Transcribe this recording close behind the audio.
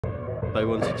I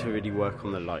wanted to really work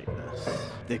on the lightness.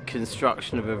 The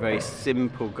construction of a very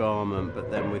simple garment,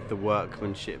 but then with the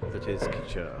workmanship that is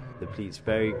couture. The pleats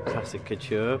very classic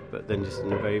couture, but then just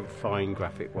in a very fine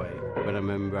graphic way. When I'm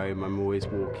in Rome, I'm always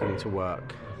walking to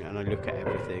work and I look at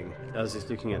everything. I was just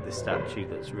looking at this statue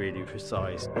that's really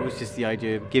precise. It was just the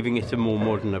idea of giving it a more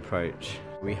modern approach.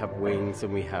 We have wings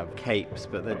and we have capes,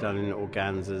 but they're done in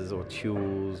organzas or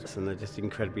tulles, and they're just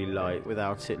incredibly light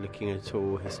without it looking at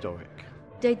all historic.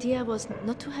 The idea was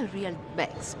not to have real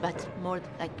bags, but more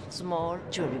like small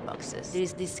jewelry boxes. There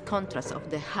is this contrast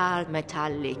of the hard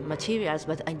metallic materials,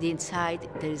 but on the inside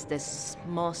there is this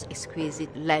most exquisite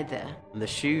leather. And the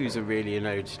shoes are really an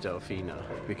ode to Delfina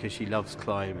because she loves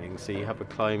climbing. So you have a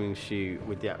climbing shoe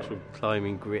with the actual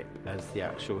climbing grip as the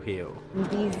actual heel.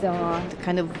 These are the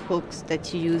kind of hooks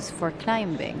that you use for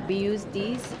climbing. We use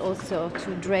these also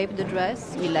to drape the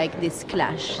dress. We like this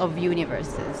clash of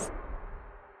universes.